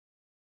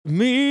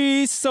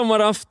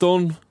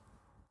Midsommarafton.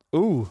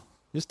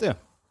 Just det.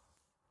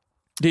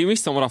 Det är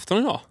midsommarafton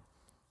idag.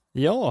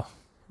 Ja,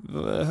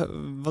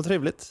 vad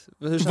trevligt.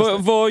 Hur känns det?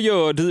 Vad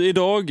gör du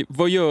idag?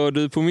 Vad gör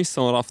du på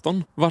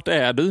midsommarafton? Vart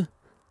är du?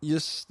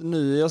 Just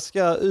nu, jag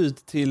ska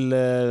ut till,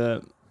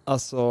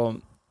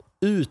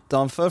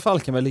 utanför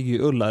Falkenberg ligger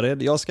ju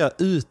Ullared. Jag ska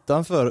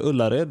utanför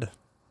Ullared.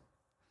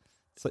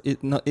 Så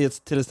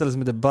till ett ställe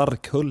som heter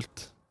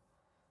Barkhult.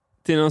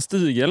 Till någon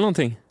stuga eller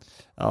någonting?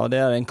 Ja, det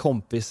är en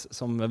kompis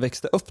som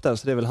växte upp där,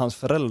 så det är väl hans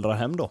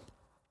föräldrahem då.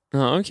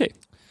 Ja, okej.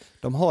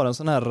 De har en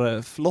sån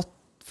här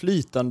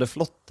flytande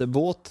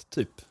flottebåt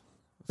typ.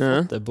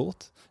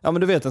 Flottebåt? Ja,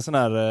 men du vet en sån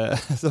här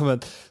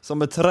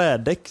som ett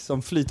trädäck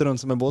som flyter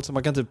runt som en båt, så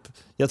man kan typ,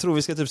 jag tror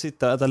vi ska typ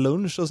sitta och äta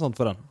lunch och sånt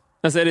på den.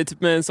 Alltså är det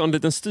typ med en sån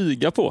liten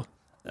stuga på?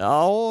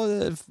 Ja,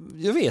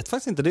 jag vet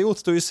faktiskt inte. Det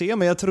återstår ju att se,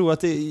 men jag tror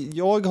att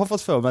jag har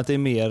fått för mig att det är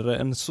mer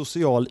en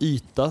social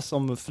yta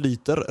som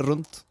flyter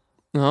runt.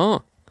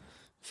 Ja,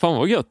 fan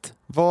vad gött.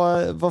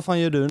 Vad fan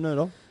gör du nu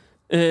då?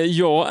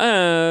 Jag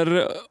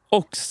är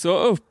också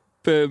upp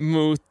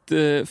mot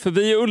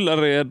förbi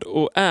Ullared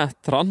och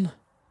Ätran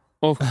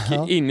och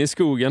in i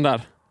skogen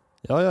där.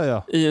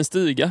 Ja. I en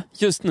stuga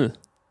just nu.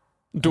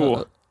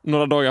 Då,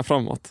 några dagar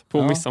framåt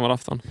på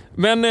midsommarafton.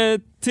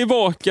 Men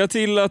tillbaka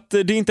till att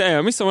det inte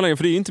är midsommar längre,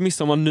 för det är ju inte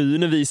midsommar nu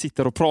när vi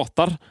sitter och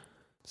pratar.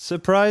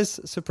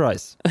 Surprise,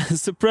 surprise.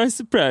 Surprise,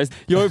 surprise.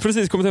 Jag har ju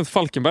precis kommit hem till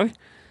Falkenberg.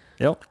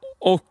 Ja.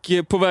 Och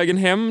på vägen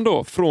hem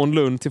då från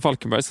Lund till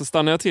Falkenberg så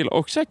stannade jag till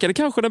och käkade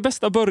kanske den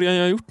bästa början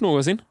jag har gjort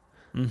någonsin.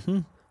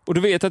 Mhm. Och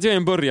du vet att jag är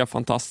en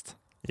burgarfantast.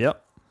 Ja.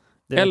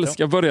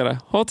 Älskar burgare.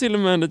 Har till och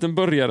med en liten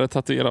burgare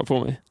tatuerad på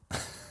mig.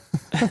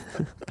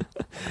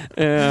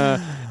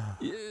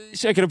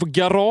 Käkade på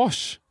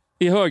Garage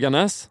i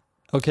Höganäs.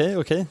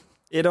 Okej.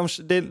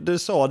 Du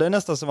sa det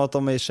nästan som att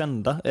de är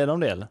kända. Är de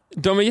det eller?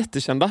 De är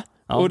jättekända.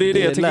 Ja, och det är det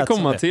jag tänker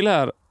komma det till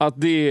här.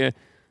 Att det är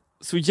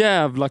så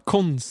jävla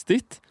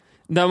konstigt.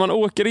 När man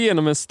åker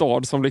igenom en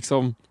stad som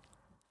liksom...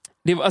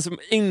 Det var alltså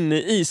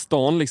inne i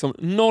stan liksom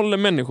 0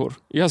 människor.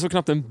 Jag såg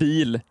knappt en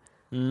bil.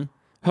 Mm.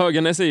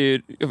 Höganäs är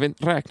ju, jag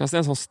vet, räknas det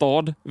en sån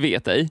stad?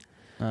 Vet ej.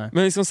 Nej.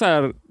 Men liksom så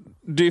här,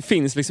 det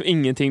finns liksom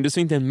ingenting. Du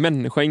ser inte en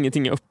människa,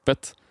 ingenting är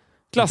öppet.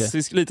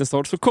 Klassisk liten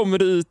stad. Så kommer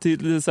du ut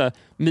till lite så här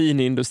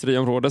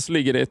mini-industriområde, så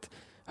ligger det ett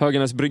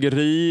Höganäs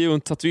bryggeri och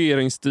en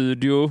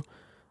tatueringsstudio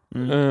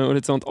och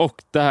lite sånt.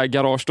 Och det här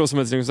Garage då som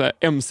är ett så här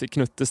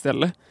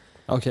MC-knutteställe.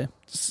 Okej.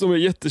 Som är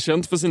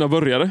jättekänt för sina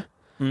burgare.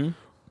 Mm.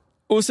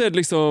 Och så är det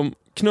liksom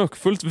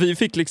knökfullt. Vi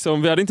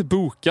hade inte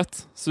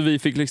bokat, så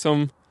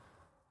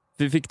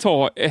vi fick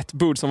ta ett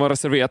bord som var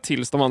reserverat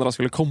tills de andra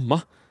skulle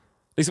komma.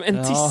 Liksom en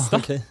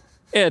tisdag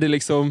är det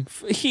liksom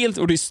helt,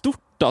 och det är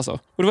stort alltså.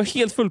 Och det var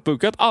helt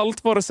fullbokat,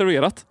 allt var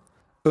reserverat.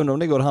 Undrar om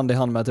det går hand i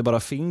hand med att det bara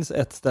finns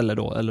ett ställe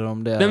då, eller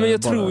om det är... Nej, men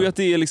jag tror ju att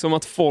det är liksom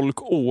att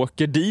folk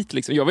åker dit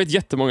liksom. Jag vet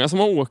jättemånga som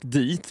har åkt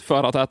dit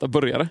för att äta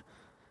burgare.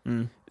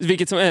 Mm.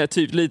 Vilket som är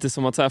typ lite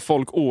som att så här,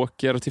 folk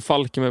åker till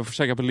Falkenberg för att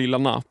käka på Lilla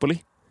Napoli.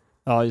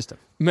 Ja, just det.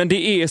 Men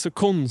det är så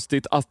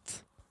konstigt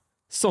att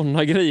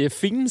sådana grejer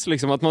finns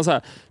liksom. Att man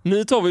säger,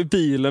 nu tar vi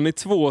bilen i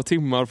 2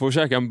 timmar för att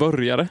käka en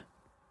burgare.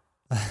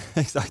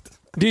 Exakt.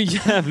 Det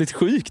är jävligt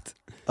sjukt.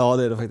 Ja,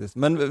 det är det faktiskt.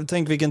 Men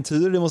tänk vilken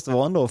tur det måste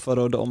vara ändå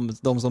för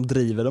de som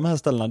driver de här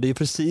ställena. Det är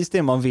precis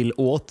det man vill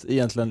åt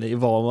egentligen i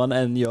vad man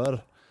än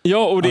gör.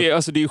 Ja, och det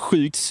är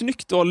sjukt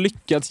snyggt att ha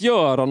lyckats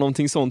göra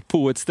någonting sånt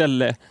på ett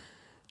ställe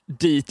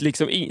dit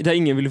liksom, där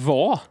ingen vill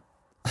vara.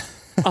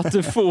 Att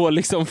du får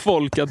liksom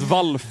folk att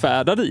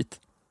vallfärda dit.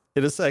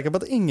 Är du säker på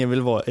att ingen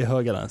vill vara i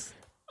Höganäs?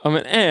 Ja,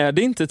 men är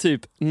det inte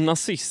typ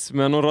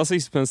nazismen och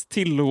rasismens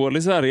tillhåll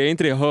i Sverige? Är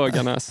inte det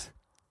Höganäs?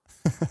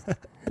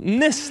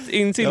 Näst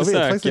intill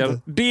säker.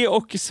 Det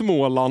och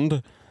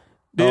Småland.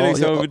 Det är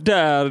liksom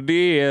där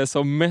det är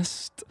som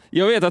mest.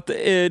 Jag vet att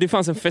det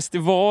fanns en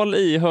festival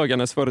i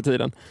Höganäs förr i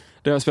tiden.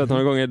 Där jag spelat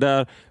några gånger.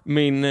 Där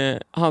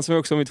han som jag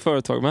också har mitt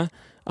företag med,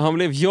 han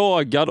blev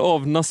jagad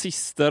av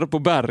nazister på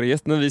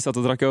berget när vi satt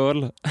och drack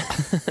öl.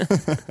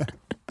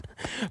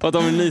 För att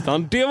de vill nita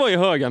han. Det var ju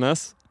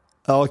Höganäs.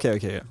 Ja,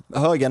 okej.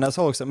 Höganäs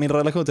har också, min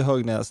relation till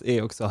Höganäs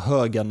är också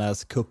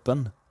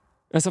Höganäskuppen.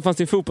 Så fanns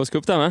det en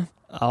fotbollscup där med?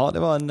 Ja, det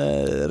var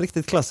en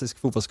riktigt klassisk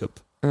fotbollscup.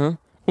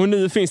 Och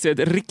nu finns det ett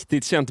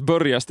riktigt känt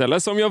burgarställe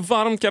som jag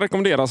varmt kan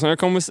rekommendera. Som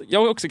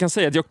jag också kan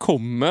säga att jag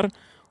kommer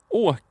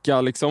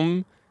åka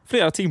liksom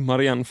flera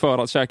timmar igen för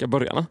att käka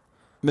burgarna.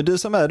 Men du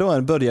som är då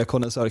en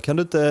burgarkonnässör, kan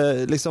du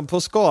inte liksom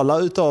på skala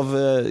utav,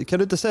 kan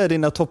du inte säga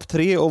dina topp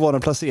 3 och var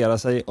den placerar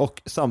sig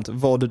och samt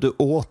vad du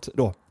åt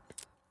då?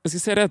 Jag ska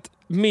säga det att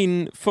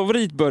min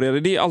favoritburgare,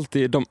 det är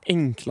alltid de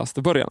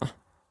enklaste burgarna.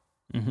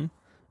 Mhm.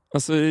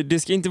 Alltså det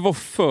ska inte vara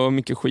för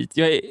mycket skit.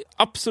 Jag är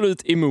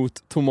absolut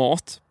emot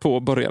tomat på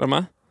burgare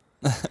med.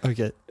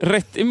 Okej.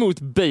 Rätt emot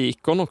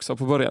bacon också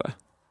på burgare.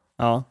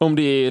 Ja. Om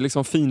det är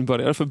liksom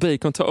finburgare, för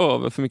bacon tar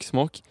över för mycket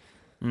smak.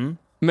 Mm.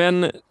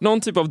 Men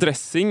någon typ av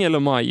dressing eller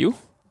mayo.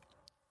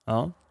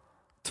 Ja.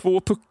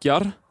 2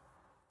 puckar.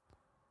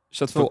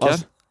 Köttpuckar.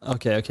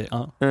 Okej.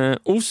 Ja.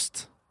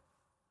 Ost.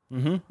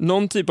 Mhm.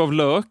 Någon typ av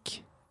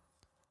lök.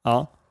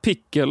 Ja.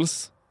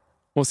 pickles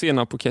och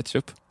senap på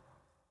ketchup.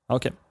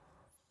 Okej.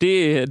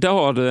 Där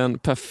har du en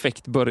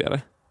perfekt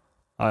burgare.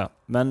 Ja.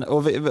 Men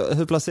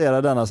hur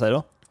placerar denna sig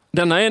då?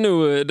 Denna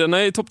är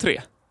i topp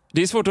 3.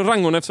 Det är svårt att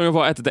rangordna eftersom jag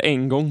bara ätit det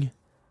en gång.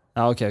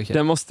 Ja, okej.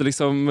 Den måste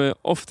liksom,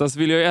 oftast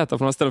vill jag äta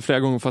på några ställen flera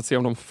gånger för att se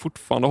om de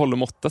fortfarande håller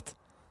måttet.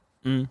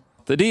 Mm.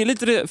 Det är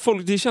lite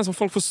det känns som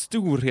folk får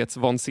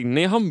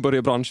storhetsvansinne i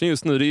hamburgerbranschen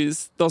just nu.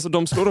 Alltså,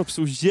 de slår upp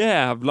så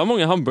jävla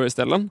många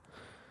hamburgerställen.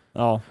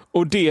 Ja.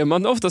 Och det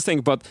man oftast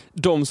tänker på att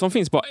de som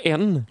finns bara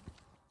en,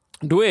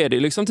 då är det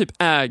liksom typ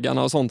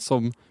ägarna och sånt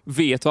som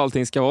vet hur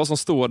allting ska vara, som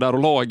står där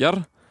och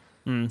lagar.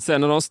 Mm.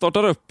 Sen när de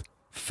startar upp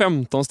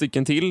 15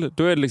 stycken till,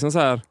 då är det liksom så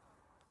här.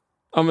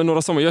 Ja, men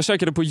några sommar. Jag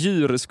käkade på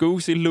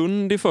Djureskogs i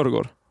Lund i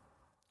förrgår.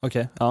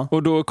 Okej, ja.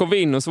 Och då kom vi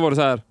in och så var det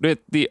så här, du vet,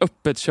 det är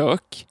öppet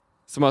kök.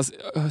 Så man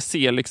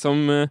ser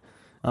liksom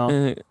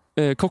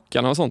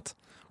kockarna och sånt.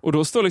 Och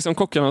då står liksom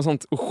kockarna och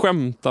sånt och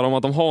skämtar om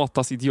att de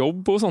hatar sitt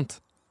jobb och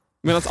sånt.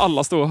 Medan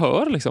alla står och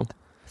hör liksom.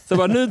 Så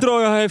bara, nu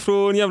drar jag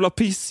härifrån, jävla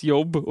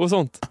pissjobb och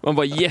sånt. Man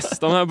bara, yes,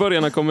 de här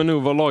burgarna kommer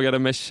nog vara lagade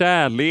med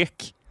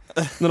kärlek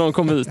när de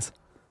kom ut.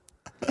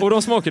 Och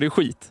de smakade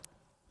skit.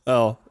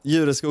 Ja,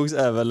 Djureskogs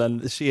är väl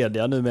en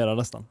kedja numera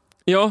nästan.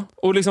 Ja,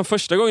 och liksom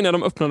första gången när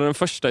de öppnade den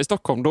första i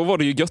Stockholm, då var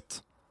det ju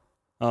gött.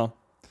 Ja.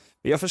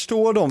 Jag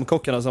förstår de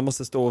kockarna som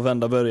måste stå och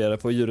vända burgare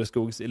på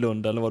Djureskogs i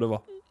Lund eller vad det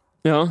var.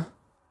 Ja,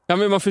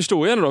 men man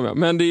förstår ju ändå dem. Ja.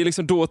 Men det är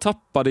liksom, då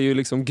tappar det ju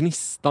liksom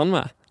gnistan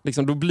med.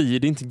 Liksom, då blir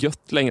det inte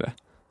gött längre.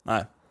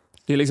 Nej.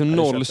 Det är liksom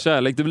noll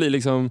kärlek. Det blir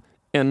liksom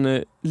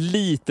en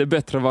lite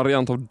bättre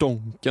variant av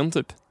Donken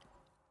typ.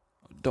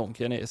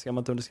 Donken ska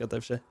man inte underskatta i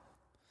och för sig.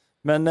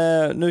 Men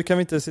nu kan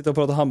vi inte sitta och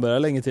prata hamburgare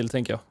länge till,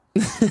 tänker jag.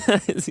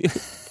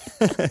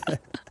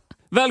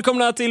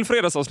 Välkomna till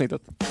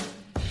fredagsavsnittet.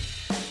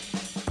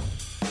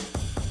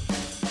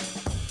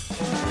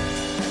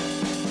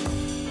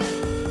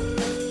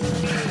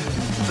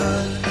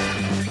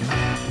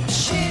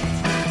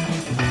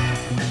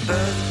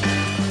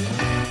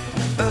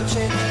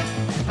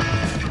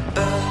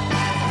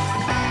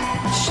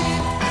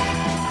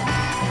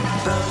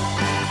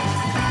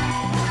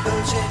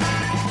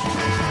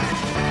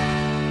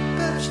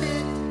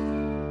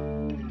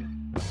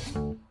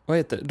 Vad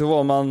heter det? Då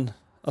var man...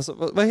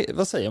 Alltså,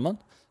 vad säger man?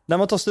 När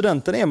man tar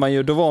studenten är man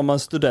ju... Då var man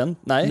student.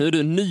 Nej. Nu är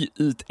du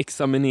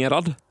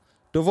nyutexaminerad.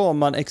 Då var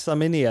man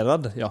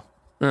examinerad, ja.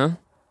 Ja.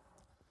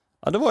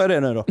 Ja, då var jag det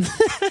nu då.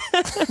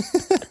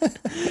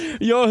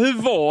 Ja,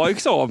 hur var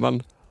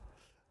examen?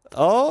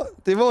 Ja,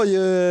 det var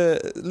ju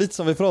lite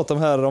som vi pratade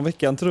om här om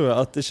veckan, tror jag.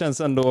 Att det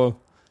känns ändå...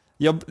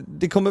 Ja,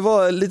 det kommer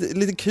vara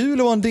lite kul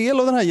att vara en del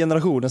av den här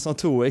generationen som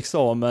tog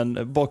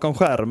examen bakom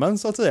skärmen,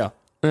 så att säga.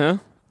 Ja.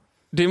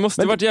 Det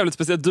måste varit jävligt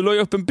speciellt. Du la ju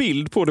upp en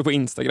bild på det på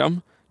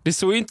Instagram. Det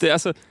såg ju inte,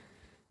 alltså,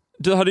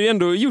 du hade ju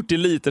ändå gjort det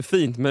lite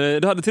fint,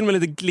 men du hade till och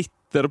med lite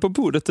glitter på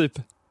bordet typ.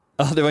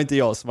 Ja, det var inte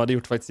jag som hade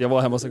gjort faktiskt. Jag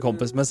var hemma hos en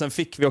kompis. Men sen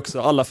fick vi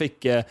också, alla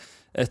fick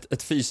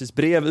ett fysiskt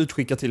brev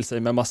utskickat till sig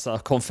med massa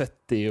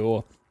konfetti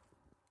och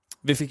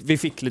vi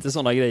fick lite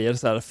sådana grejer,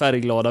 så här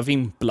färgglada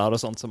vimplar och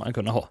sånt som man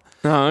kunde ha.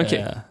 Ja,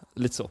 okej.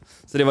 Lite så.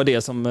 Så det var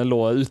det som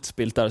låg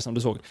utspilt där som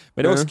du såg.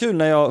 Men det var också kul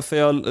när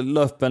jag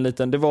löp en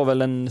liten, det var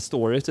väl en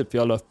story typ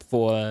jag löp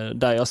på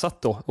där jag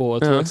satt då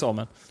och tog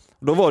examen.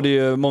 Då var det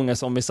ju många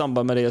som i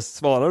samband med det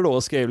svarade då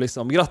och skrev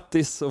liksom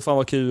grattis och fan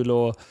vad kul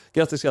och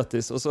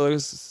grattis och så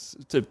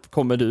typ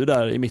kommer du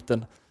där i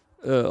mitten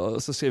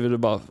och så ser vi du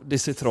bara, det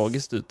ser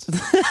tragiskt ut.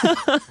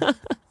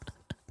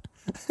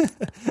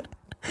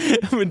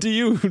 Men det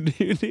gjorde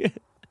ju det.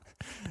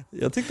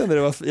 Jag tyckte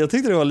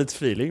det var lite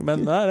feeling, men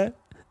nej.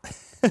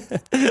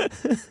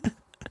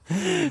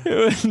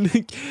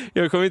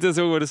 Jag kommer inte ens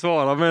ihåg vad du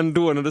svarade, men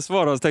då när du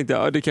svarade så tänkte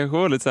jag, det kanske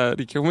var lite så här,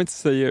 det kanske inte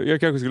säger, jag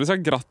kanske skulle säga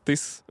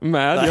grattis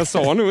med. Nej. Jag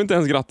sa nog inte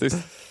ens grattis.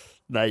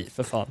 Nej,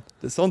 för fan.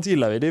 Sånt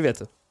gillar vi, det vet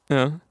du.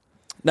 Ja.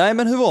 Nej,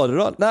 men hur var det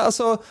då? Nej,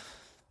 alltså,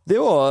 det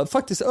var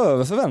faktiskt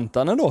över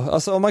förväntan ändå.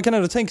 Alltså, man kan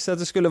ändå tänka sig att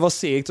det skulle vara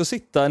segt att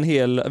sitta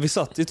vi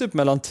satt ju typ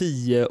mellan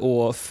 10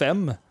 och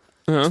 5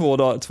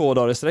 2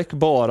 dagar i sträck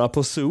bara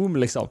på Zoom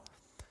liksom.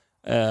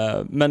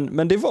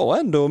 Men det var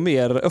ändå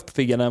mer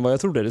uppiggande än vad jag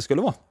trodde det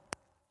skulle vara.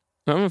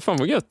 Ja, men fan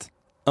vad gött.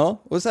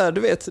 Ja, och så här,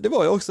 du vet, det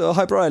var ju också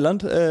Hyper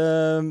Island.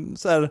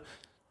 Så här,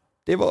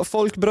 det var,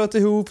 folk bröt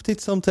ihop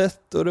titt som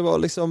tätt och det var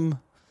liksom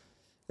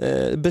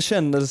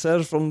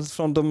bekännelser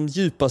från de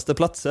djupaste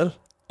platser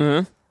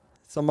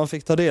som man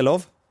fick ta del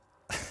av.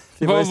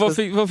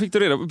 Vad fick du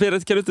reda på?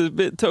 Berit, kan du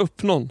inte ta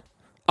upp någon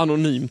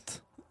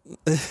anonymt?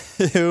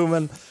 Jo,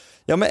 men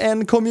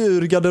en kom ju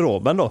ur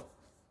garderoben då.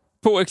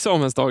 På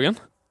examensdagen?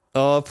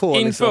 Ja,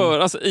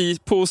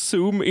 på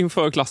Zoom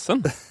inför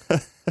klassen?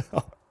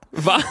 Ja.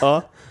 Va?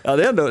 Ja,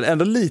 det är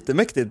ändå lite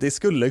mäktigt. Det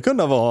skulle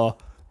kunna vara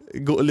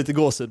lite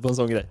gåshud på en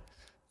sån grej.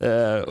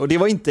 Och det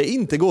var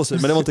inte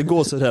gåshud, men det var inte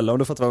gåshud heller, om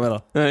du fattar vad jag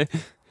menar. Nej.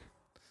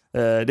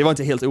 Det var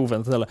inte helt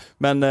oväntat heller.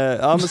 Men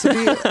ja, men så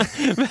det...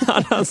 Men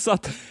han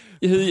satt...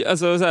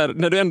 Alltså så här,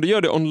 när du ändå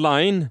gör det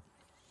online,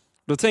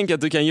 då tänker jag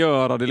att du kan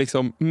göra det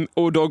liksom,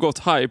 och du har gått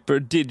hyper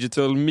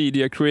digital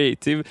media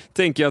creative,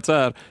 tänker jag att så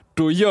här,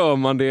 då gör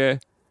man det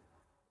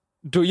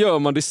då gör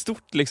man det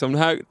stort liksom. Det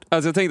här,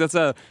 alltså jag tänkte att så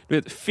här, du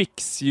vet,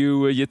 Fix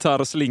You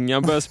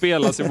gitarrslingan börjar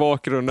spelas i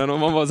bakgrunden och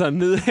man var så här,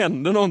 nu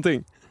händer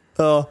någonting.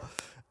 Ja,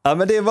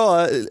 men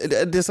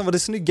det som var det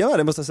snygga med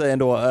det måste jag säga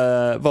ändå,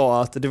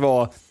 var att det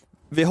var,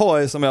 vi har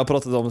ju som jag har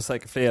pratat om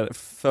säkert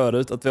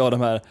förut, att vi har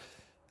de här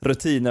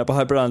rutinerna på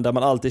Hyperrun där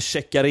man alltid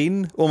checkar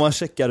in och man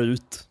checkar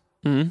ut.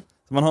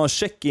 Man har en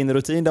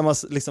check-in-rutin där man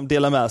liksom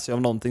delar med sig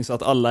av någonting så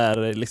att alla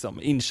är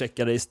liksom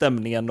incheckade i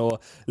stämningen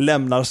och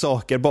lämnar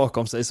saker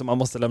bakom sig som man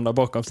måste lämna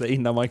bakom sig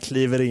innan man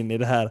kliver in i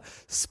det här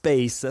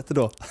spacet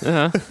då.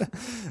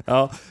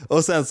 Ja,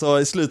 och sen så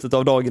i slutet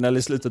av dagen eller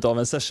i slutet av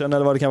en session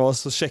eller vad det kan vara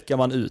så checkar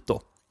man ut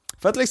då.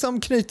 För att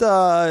liksom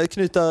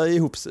knyta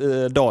ihop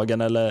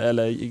dagen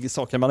eller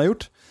saker man har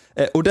gjort.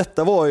 Och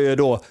detta var ju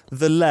då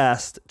the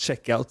last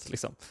checkout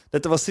liksom.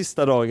 Detta var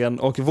sista dagen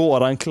och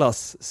våran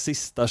klass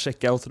sista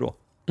checkout då.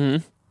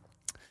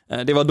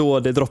 Det var då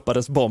det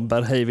droppades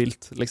bomber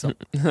hejvilt liksom.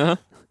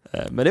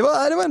 Men det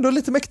var ändå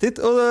lite mäktigt.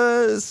 Och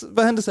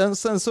vad hände sen?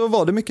 Sen så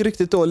var det mycket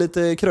riktigt då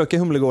lite krök i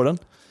Humlegården.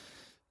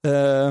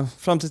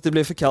 Fram tills det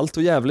blev för kallt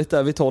och jävligt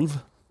där vid 12.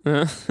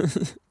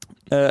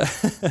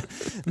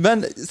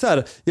 Men så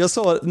här, jag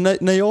sa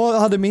när jag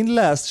hade min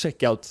last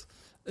checkout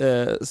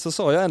så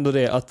sa jag ändå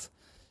det att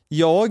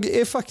jag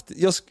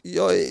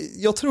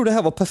tror det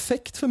här var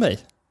perfekt för mig.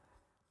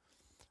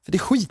 För det är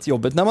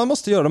skitjobbigt när man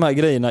måste göra de här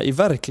grejerna i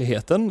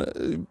verkligheten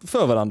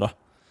för varandra.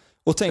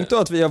 Och tänk då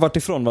att vi har varit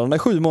ifrån varandra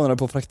 7 månader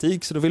på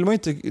praktik, så då vill man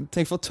ju inte,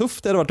 tänk vad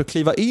tufft det hade varit att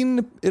kliva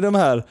in i de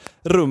här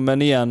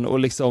rummen igen och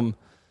liksom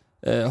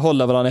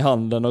hålla varandra i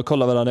handen och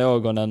kolla varandra i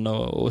ögonen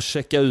och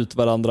checka ut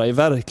varandra i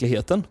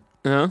verkligheten.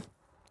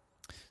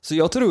 Så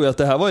jag tror ju att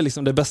det här var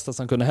liksom det bästa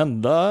som kunde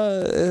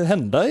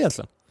hända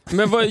egentligen.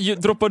 Men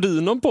droppade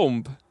du någon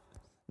bomb?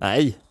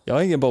 Nej, jag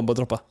har ingen bomb att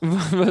droppa.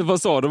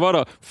 Vad sa du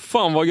bara?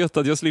 Fan vad gött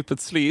att jag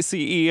slipper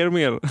se er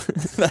mer.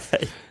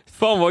 Nej.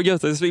 Fan vad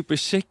gött att jag slipper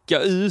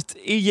checka ut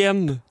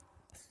igen.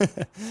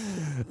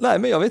 Nej,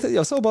 men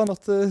jag sa bara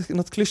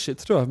något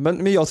klyschigt tror jag.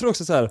 Men jag tror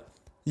också så här,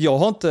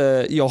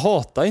 jag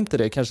hatar inte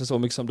det kanske så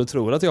mycket som du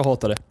tror att jag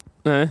hatar det.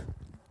 Nej.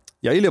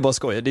 Jag gillar bara att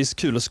skoja, det är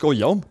kul att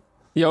skoja om.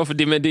 Ja, för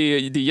det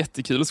är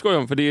jättekul att skoja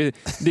om, för det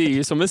är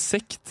ju som en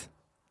sekt.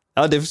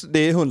 Ja, det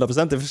är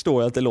 100%, det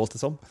förstår jag att det låter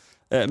som.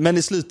 Men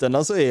i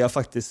slutändan så är jag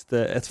faktiskt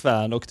ett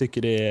fan och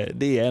tycker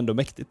det är ändå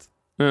mäktigt.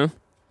 Ja,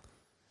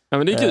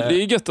 men det är kul.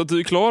 Det är gött att du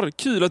är klar.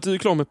 Kul att du är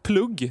klar med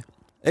plugg.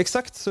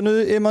 Exakt, så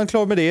nu är man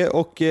klar med det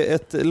och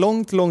ett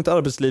långt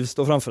arbetsliv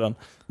står framför en.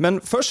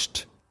 Men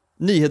först,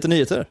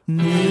 nyheter.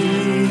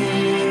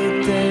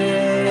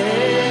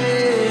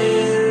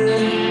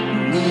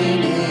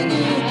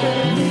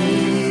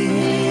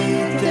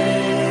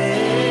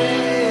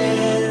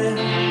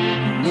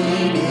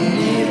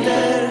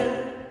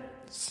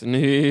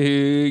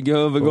 Snygg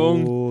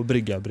övergång.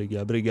 Brygga.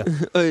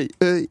 Oj.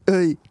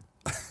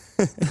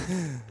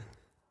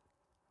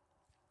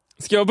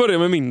 Ska jag börja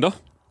med min då?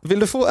 Vill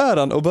du få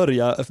äran att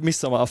börja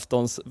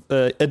midsommaraftons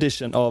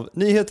edition av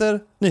nyheter?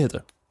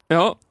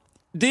 Ja,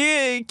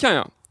 det kan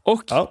jag.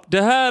 Och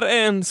det här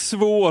är en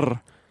svår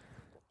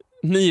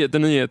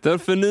nyheter.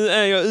 För nu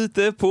är jag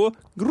ute på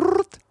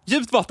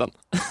djupt vatten.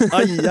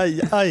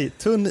 Aj,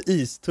 tunn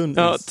is.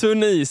 Ja,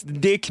 tunn is.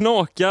 Det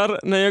knakar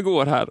när jag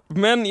går här.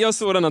 Men jag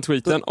såg denna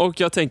tweeten och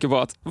jag tänker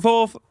bara att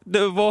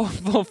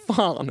vad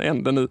fan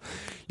händer nu?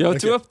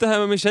 Jag tog upp det här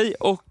med min tjej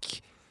och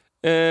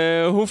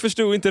hon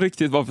förstod inte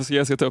riktigt varför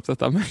jag ska ta upp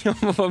detta. Men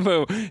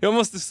jag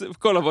måste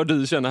kolla vad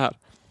du känner här.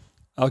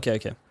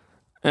 Okej.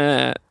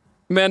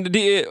 Men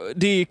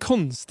det är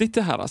konstigt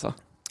det här alltså.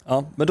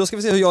 Ja, men då ska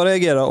vi se hur jag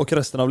reagerar och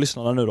resten av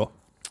lyssnarna nu då.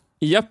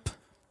 Japp.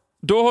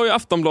 Då har ju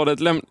Aftonbladet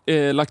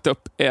lagt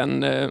upp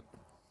en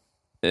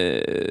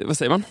vad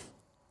säger man?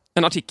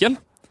 En artikel.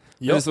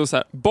 Ja. Det står så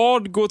här: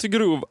 Bard går till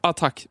grov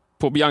attack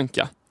på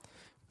Bianca.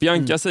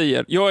 Bianca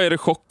säger, jag är i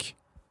chock.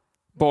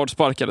 Bard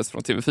sparkades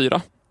från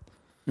TV4.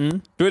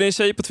 Då är det en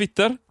tjej på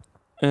Twitter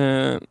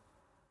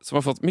som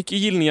har fått mycket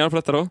gillningar på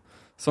detta då,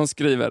 som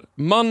skriver: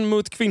 man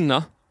mot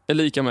kvinna är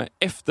lika med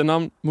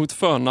efternamn mot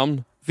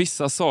förnamn.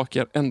 Vissa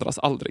saker ändras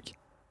aldrig.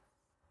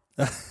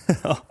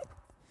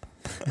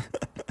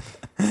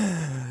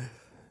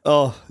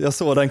 Ja, jag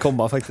såg den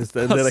komma faktiskt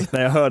direkt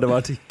när jag hörde vad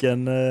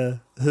artikeln,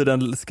 hur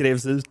den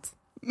skrevs ut.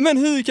 Men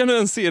hur kan du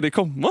ens se det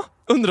komma,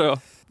 undrar jag?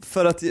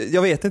 För att,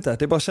 jag vet inte,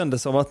 det bara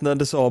kändes som att när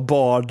du sa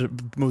Bard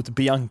mot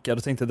Bianca,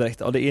 då tänkte jag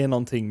direkt, det är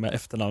någonting med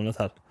efternamnet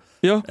här.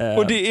 Ja,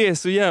 och det är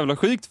så jävla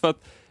sjukt för att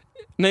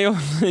när jag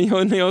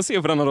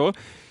ser på denna då,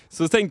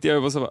 så tänkte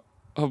jag på så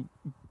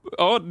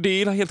ja, det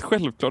är helt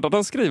självklart att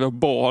han skriver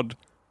Bard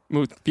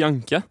mot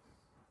Bianca.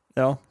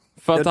 Ja.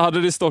 För att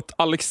hade det stått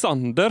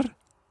Alexander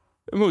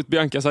mot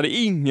Bianca så hade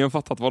ingen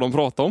fattat vad de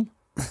pratade om.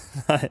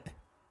 Nej.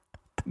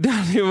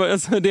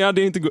 Det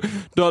hade inte gått.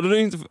 Då hade du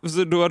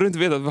inte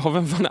vetat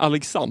vem fan är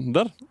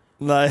Alexander.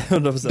 Nej,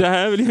 100%. Det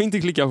här vill jag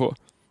inte klicka på.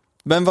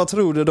 Men vad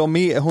tror du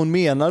hon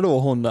menar då,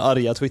 hon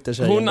arga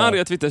Twitter-tjejen? Hon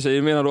arga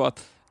Twitter-tjejen menar då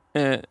att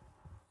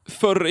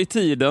förr i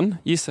tiden,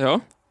 gissar jag,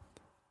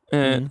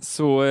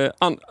 så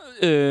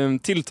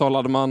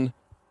tilltalade man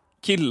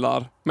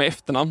killar med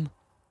efternamn.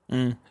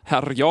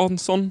 Herr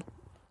Jansson.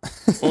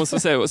 Och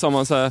så sa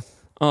man så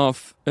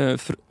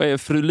här,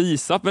 fru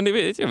Lisa, men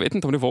jag vet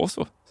inte om det var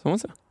så. Så man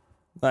säger.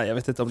 Nej, jag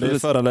vet inte om det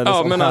föranleddes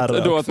av men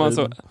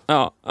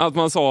att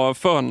man sa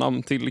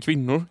förnamn till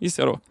kvinnor,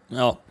 gissar jag då.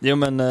 Ja, jo,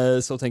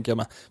 men så tänker jag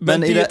med.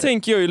 Men det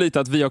tänker jag ju lite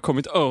att vi har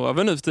kommit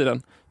över nu för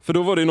tiden. För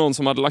då var det ju någon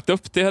som hade lagt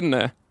upp till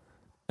henne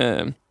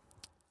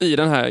i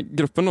den här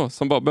gruppen då,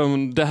 som bara,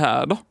 men det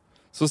här då?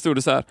 Så stod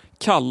det så här,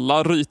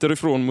 Kalla ryter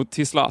ifrån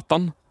till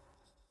Zlatan.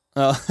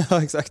 Ja,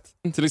 exakt.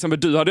 Till exempel,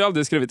 du hade ju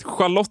aldrig skrivit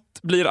Charlotte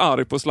blir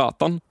arg på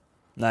Zlatan.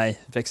 Nej,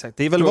 exakt.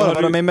 Det är väl bara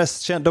vad de är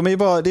mest kända. Det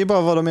är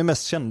bara vad de är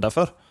mest kända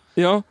för.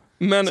 Ja,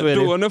 men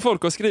då när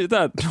folk har skrivit det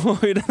här, då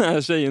har ju den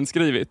här tjejen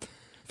skrivit.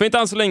 För inte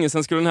alls så länge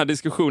sedan skulle den här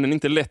diskussionen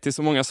inte lett till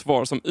så många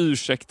svar som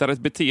ursäktar ett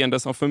beteende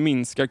som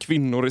förminskar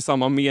kvinnor i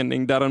samma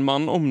mening där en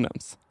man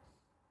omnämns.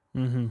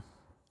 Mhm.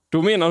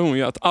 Då menar hon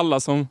ju att alla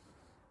som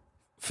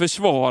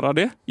försvarar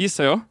det,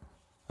 gissar jag.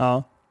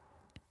 Ja.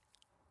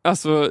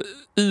 Alltså,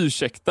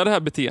 ursäkta det här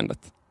beteendet.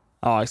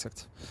 Ja,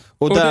 exakt.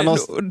 Och där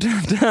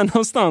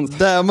någonstans...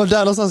 Där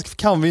någonstans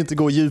kan vi inte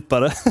gå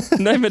djupare.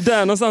 Nej, men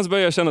där någonstans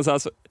börjar jag känna så här...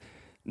 Alltså,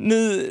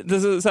 det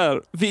är så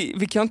här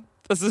vi kan...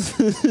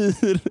 Alltså,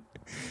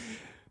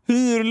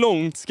 hur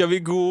långt ska vi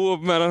gå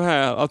med den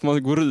här att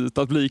man går ut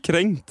att bli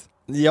kränkt?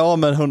 Ja,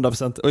 men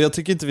 100%. Och jag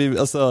tycker inte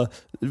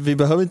vi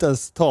behöver inte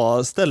ens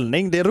ta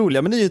ställning. Det är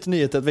roliga med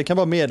nyheter att vi kan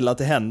bara meddela att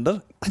det händer.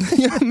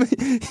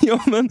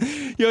 men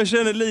jag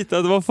känner lite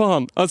att vad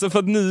fan. Alltså för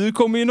att nu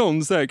kommer ju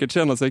någon säkert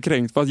känna sig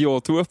kränkt för att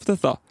jag tog upp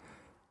detta.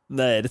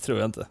 Nej, det tror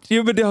jag inte.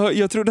 Jo, men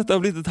jag tror detta har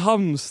blivit ett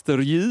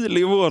hamsterhjul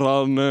i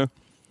våran...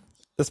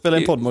 Jag spelar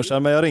en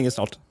poddmorsan, men jag ringer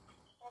snart.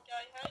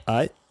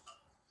 Nej.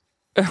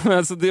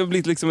 Alltså det har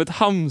blivit liksom ett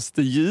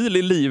hamsterhjul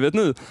i livet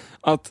nu.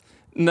 Att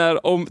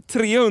när om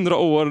 300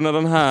 år när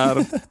den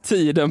här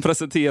tiden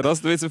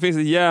presenteras, du vet, så finns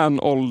det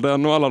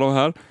järnåldern och alla de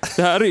här.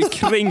 Det här är ju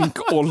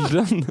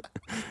kränkåldern.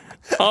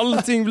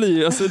 Allting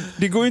blir, alltså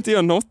det går ju inte att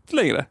göra något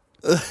längre.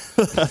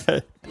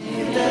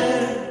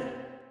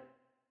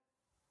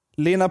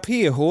 Lena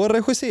PH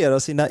regisserar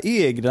sina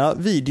egna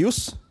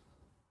videos.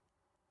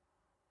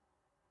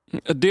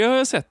 Det har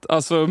jag sett,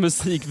 alltså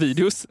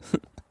musikvideos.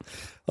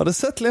 Har du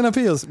sett Lena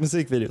PHs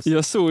musikvideos?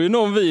 Jag såg ju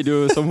någon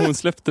video som hon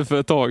släppte för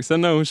ett tag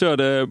sedan när hon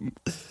körde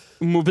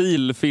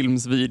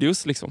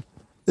mobilfilmsvideos liksom.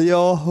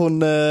 Ja,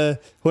 hon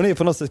är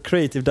på något sätt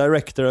creative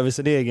director över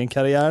sin egen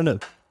karriär nu.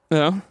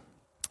 Ja.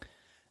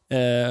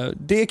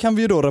 Det kan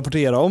vi ju då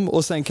rapportera om,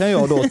 och sen kan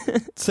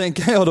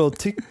jag då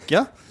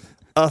tycka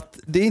att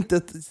det är inte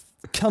ett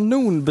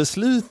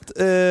kanonbeslut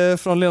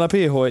från Lena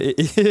PH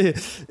i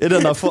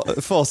denna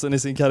fasen i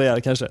sin karriär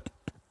kanske.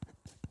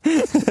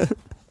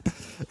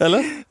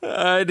 Eller?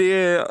 Nej, det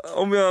är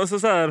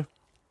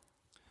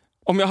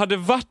om jag hade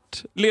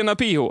varit Lena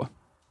PH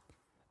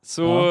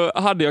så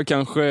hade jag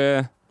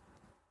kanske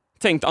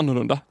tänkt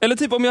annorlunda. Eller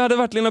typ om jag hade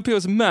varit Lena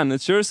PHs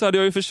manager så hade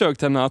jag ju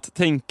försökt henne att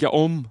tänka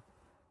om.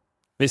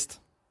 Visst.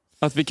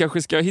 Att vi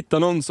kanske ska hitta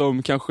någon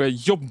som kanske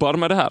jobbar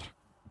med det här.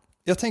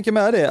 Jag tänker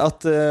med det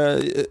att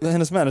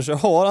hennes manager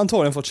har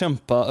antagligen fått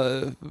kämpa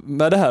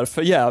med det här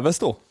förgäves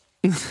då.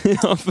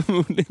 Ja,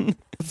 förmodligen.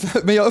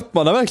 Men jag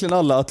uppmanar verkligen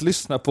alla att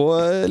lyssna på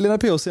Lena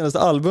PHs senaste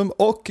album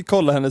och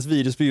kolla hennes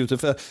videos på YouTube.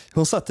 För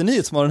hon satt i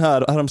Nyhetsmorgon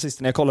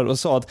häromsistens när jag kollade och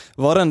sa att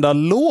varenda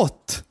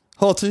låt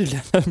har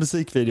tydligen en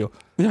musikvideo.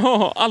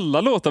 Ja,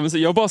 alla låtar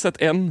musik. Jag har bara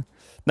sett en.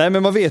 Nej,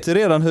 men man vet ju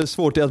redan hur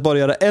svårt det är att bara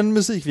göra en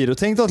musikvideo.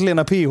 Tänk då att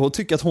Lena PH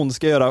tycker att hon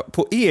ska göra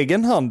på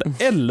egen hand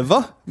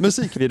 11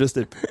 musikvideos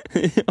typ.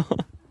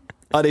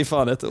 Ja, det är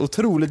fan ett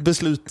otroligt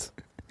beslut.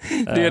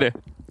 Det är det.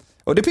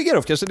 Och det piggar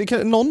upp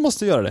kanske. Någon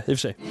måste göra det i och för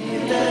sig.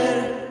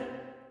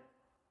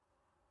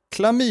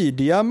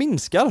 Klamydia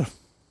minskar.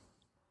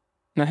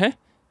 Nej.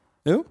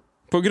 Jo.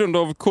 På grund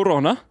av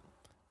corona?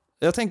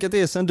 Jag tänker att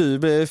det är sen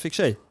du fick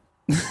tjej.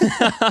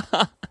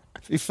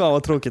 Fy fan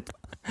vad tråkigt.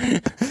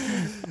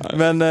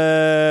 Men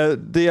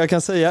det jag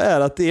kan säga är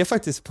att det är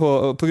faktiskt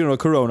på grund av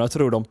corona,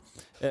 tror de.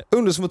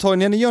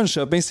 Ungdomsmottagningen i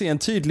Jönköping ser en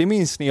tydlig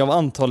minskning av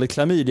antalet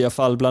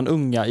klamydiafall bland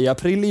unga i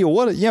april i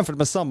år jämfört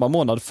med samma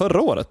månad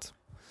förra året.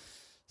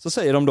 Så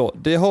säger de då,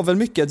 det har väl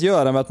mycket att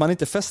göra med att man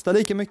inte festar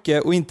lika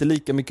mycket och inte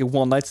lika mycket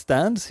one night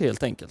stands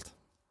helt enkelt.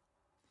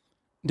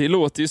 Det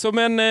låter ju som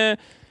en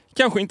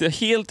kanske inte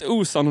helt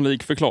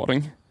osannolik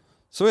förklaring.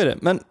 Så är det,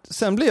 men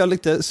sen blir jag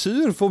lite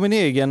sur på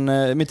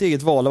mitt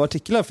eget val av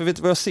artiklar. För vet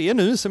du vad jag ser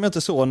nu som jag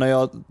inte såg när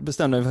jag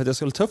bestämde mig för att jag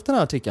skulle ta upp den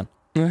här artikeln?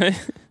 Nej.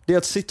 Det är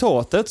att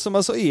citatet som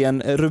alltså är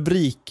en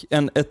rubrik,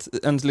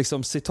 en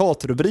liksom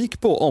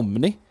citatrubrik på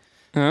Omni,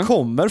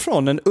 kommer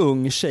från en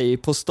ung tjej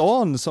på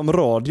stan som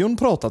radion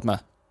pratat med.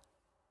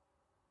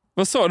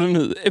 Vad sa du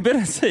nu?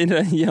 Säg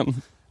det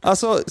igen.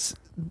 Alltså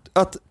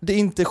att det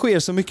inte sker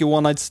så mycket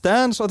one night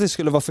stands och att det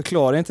skulle vara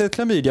förklaringen till att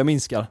klamydia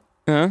minskar.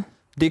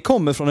 Det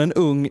kommer från en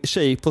ung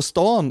tjej på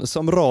stan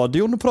som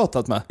radion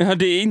pratat med. Ja,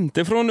 det är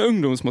inte från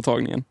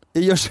ungdomsmottagningen.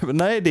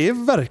 Nej, det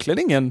är verkligen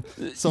ingen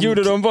som...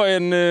 Gjorde de bara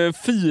en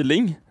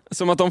feeling?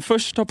 Som att de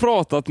först har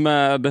pratat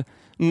med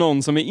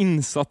någon som är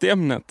insatt i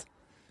ämnet.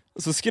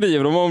 Så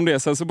skriver de om det,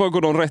 sen så bara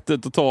går de rätt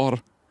ut och tar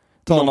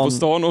någon på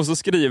stan och så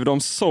skriver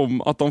de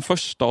som att de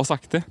första har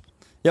sagt det.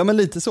 Ja, men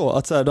lite så.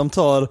 Att så här,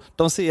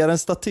 de ser en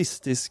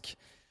statistisk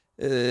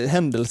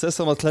händelse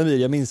som att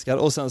klamydia minskar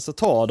och sen så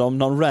tar de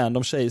någon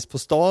random tjejs på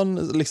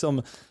stan,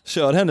 liksom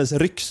kör hennes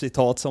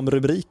ryckcitat som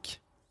rubrik.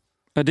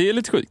 Ja, det är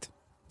lite sjukt.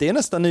 Det är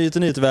nästan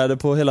nyheter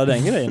på hela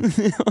den grejen.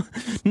 Ja,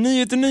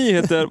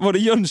 nyheter var det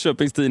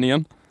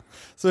Jönköpingstidningen.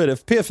 Så är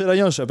det. P4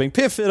 Jönköping.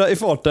 P4 i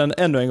farten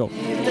ännu en gång.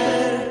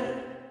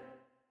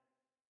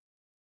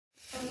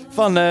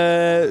 Fan,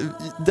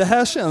 det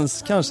här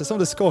känns kanske som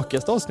det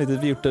skakigaste avsnittet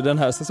vi gjort den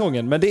här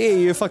säsongen. Men det är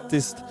ju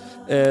faktiskt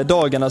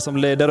dagarna som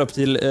leder upp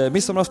till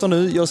midsommarafton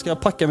nu. Jag ska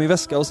packa min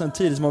väska och sen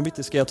tidigt som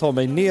bitti ska jag ta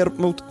mig ner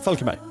mot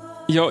Falkenberg.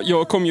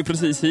 Jag kom ju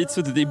precis hit,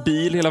 suttit i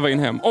bil hela vägen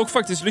hem och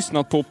faktiskt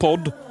lyssnat på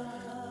podd.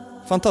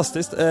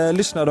 Fantastiskt.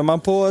 Lyssnade man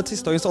på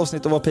tisdagens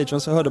avsnitt och var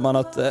Patreon så hörde man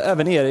att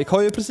även Erik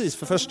har ju precis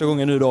för första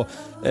gången nu då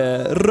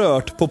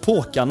rört på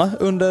påkarna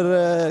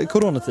under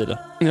coronatiden.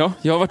 Ja,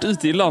 jag har varit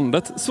ute i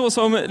landet. Så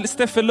som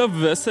Steffe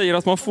Löfve säger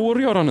att man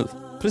får göra nu.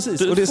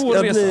 Precis, och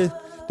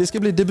det ska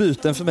bli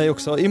debuten för mig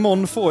också.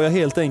 Imorgon får jag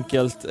helt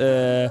enkelt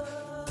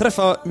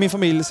träffa min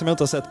familj som jag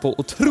inte har sett på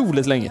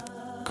otroligt länge.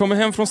 Kommer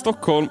hem från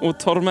Stockholm och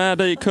tar med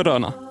dig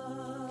corona.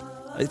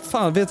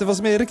 Fan, vet du vad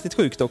som är riktigt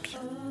sjukt dock?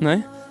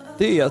 Nej.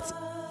 Det är att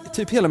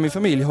typ hela min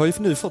familj har ju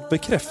nu fått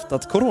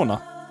bekräftat corona.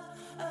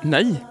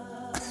 Nej.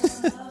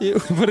 Jo,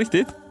 på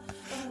riktigt?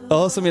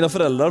 Ja, så mina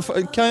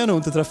föräldrar kan jag nog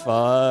inte träffa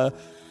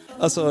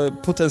alltså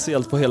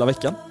potentiellt på hela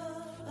veckan.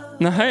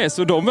 Nej,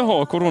 så de vill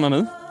ha corona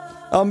nu?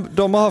 Ja,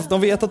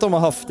 de vet att de har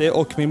haft det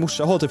och min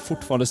morsa har typ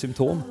fortfarande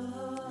symptom.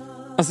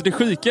 Alltså det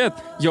sjuka är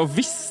att jag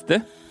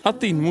visste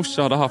att din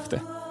morsa hade haft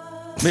det.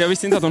 Men jag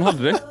visste inte att hon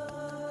hade det.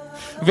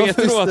 Vet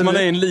du då att man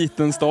är i en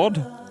liten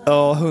stad?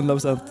 Ja,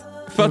 100%.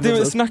 För att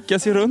det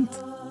snackas ju runt.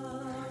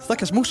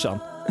 Stackars morsan.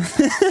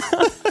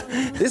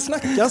 Det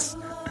snackas.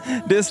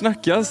 Det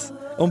snackas.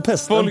 Om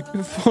pesten.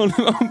 Folk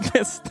om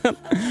pesten.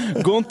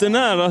 Gå inte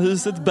nära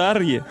huset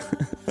Berg.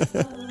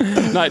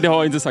 Nej, det har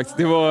jag inte sagt.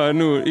 Det var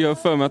nog, jag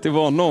för mig att det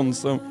var någon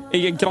som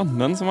är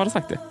grannen som hade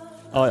sagt det.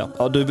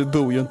 Ja, du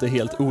bor ju inte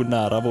helt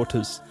onära vårt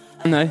hus.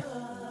 Nej.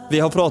 Vi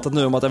har pratat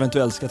nu om att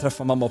eventuellt ska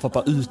träffa mamma och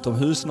pappa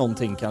utomhus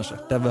någonting kanske.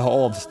 Där vi har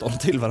avstånd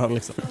till varandra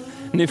liksom.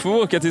 Ni får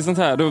åka till sånt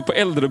här. På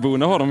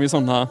äldreboende har de ju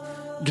såna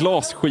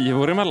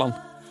glasskivor emellan.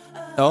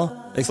 Ja,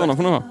 exakt. Såna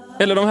får de ha.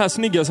 Eller de här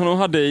snygga som de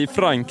hade i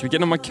Frankrike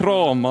när man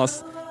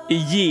kramas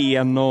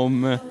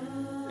igenom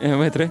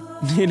vad heter det?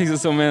 Det är liksom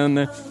som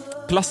en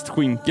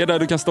plastskinka där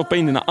du kan stoppa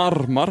in dina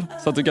armar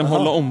så att du kan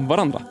hålla om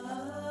varandra.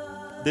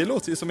 Det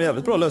låter ju som en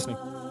jävligt bra lösning.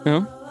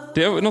 Ja,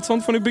 det är något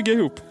sånt får ni bygga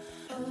ihop.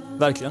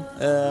 Verkligen.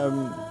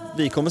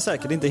 Vi kommer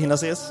säkert inte hinna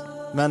ses.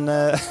 Men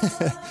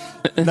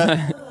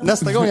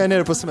nästa gång jag är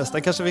nere på semester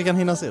kanske vi kan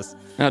hinna ses.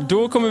 Ja,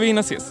 då kommer vi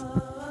hinna ses.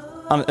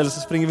 Eller så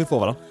springer vi på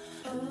varandra.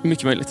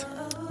 Mycket möjligt.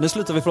 Nu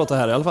slutar vi prata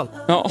här i alla fall.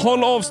 Ja,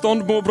 håll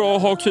avstånd, må bra,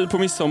 ha kul på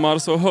midsommar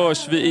så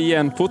hörs vi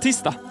igen på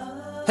tisdag.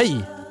 Hej!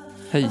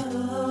 Hej.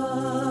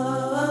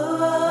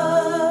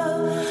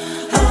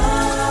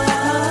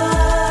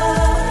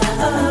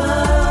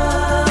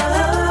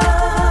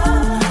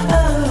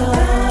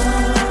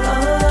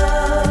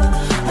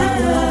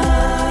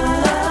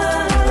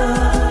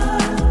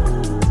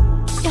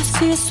 Jag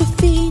ser så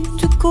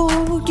fint du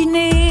går din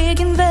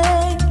egen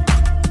väg.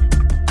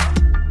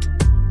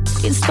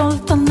 Din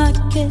stolta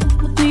nacke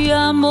mot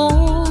nya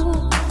mål.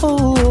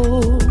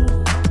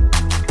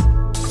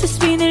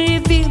 Försvinner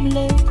i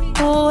vimle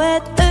på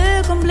ett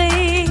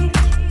ögonblick.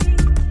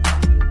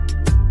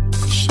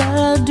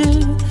 Kära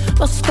du,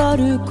 var ska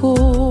du gå?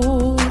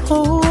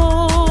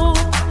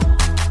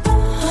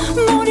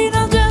 Må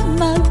dina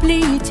drömmar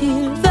bli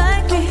till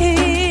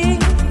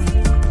verklighet.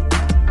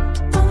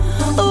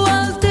 Och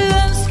allt du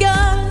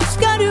önskar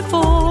ska du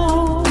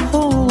få.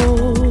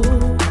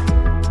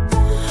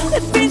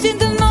 Det finns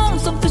inte någon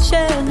som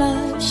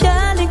förtjänar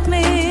kärlek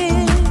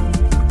mer.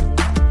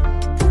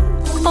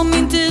 Om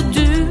inte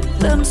du,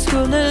 vem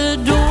skulle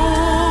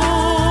då?